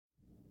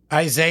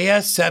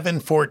Isaiah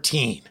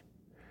 7:14.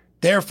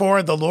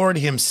 Therefore the Lord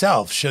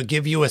himself shall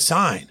give you a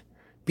sign.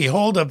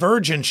 Behold, a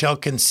virgin shall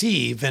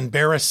conceive and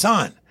bear a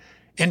son,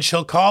 and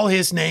shall call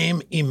his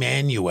name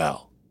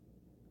Immanuel.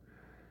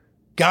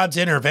 God's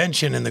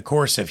intervention in the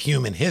course of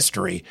human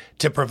history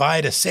to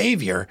provide a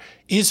Savior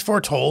is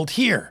foretold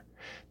here.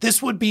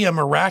 This would be a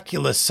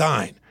miraculous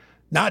sign,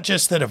 not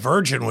just that a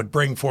virgin would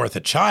bring forth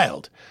a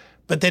child,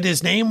 but that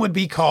his name would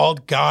be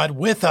called God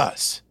with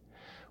us.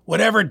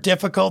 Whatever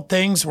difficult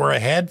things were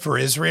ahead for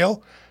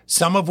Israel,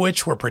 some of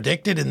which were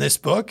predicted in this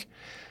book,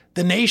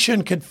 the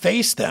nation could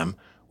face them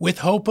with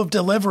hope of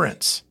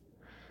deliverance.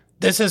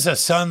 This is a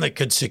son that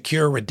could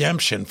secure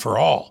redemption for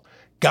all,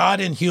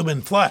 God in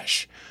human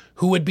flesh,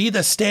 who would be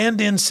the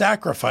stand-in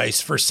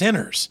sacrifice for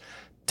sinners,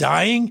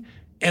 dying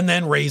and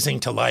then raising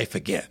to life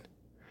again.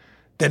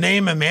 The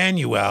name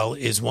Immanuel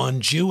is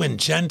one Jew and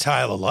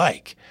Gentile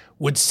alike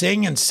would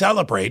sing and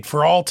celebrate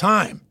for all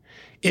time.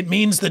 It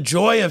means the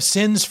joy of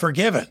sins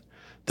forgiven,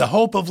 the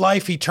hope of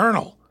life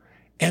eternal,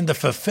 and the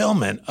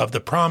fulfillment of the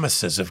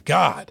promises of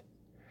God.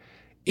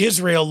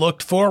 Israel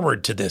looked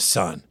forward to this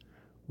son.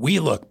 We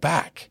look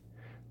back.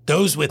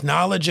 Those with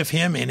knowledge of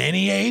him in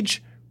any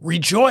age,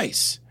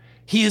 rejoice.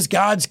 He is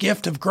God's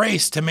gift of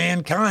grace to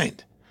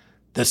mankind,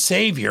 the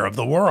Savior of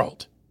the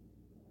world.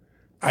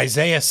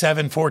 Isaiah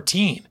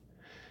 7:14.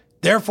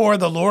 Therefore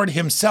the Lord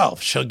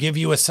himself shall give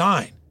you a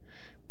sign.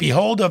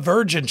 Behold, a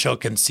virgin shall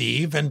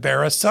conceive and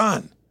bear a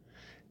son,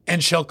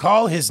 and shall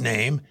call his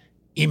name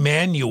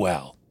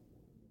Immanuel.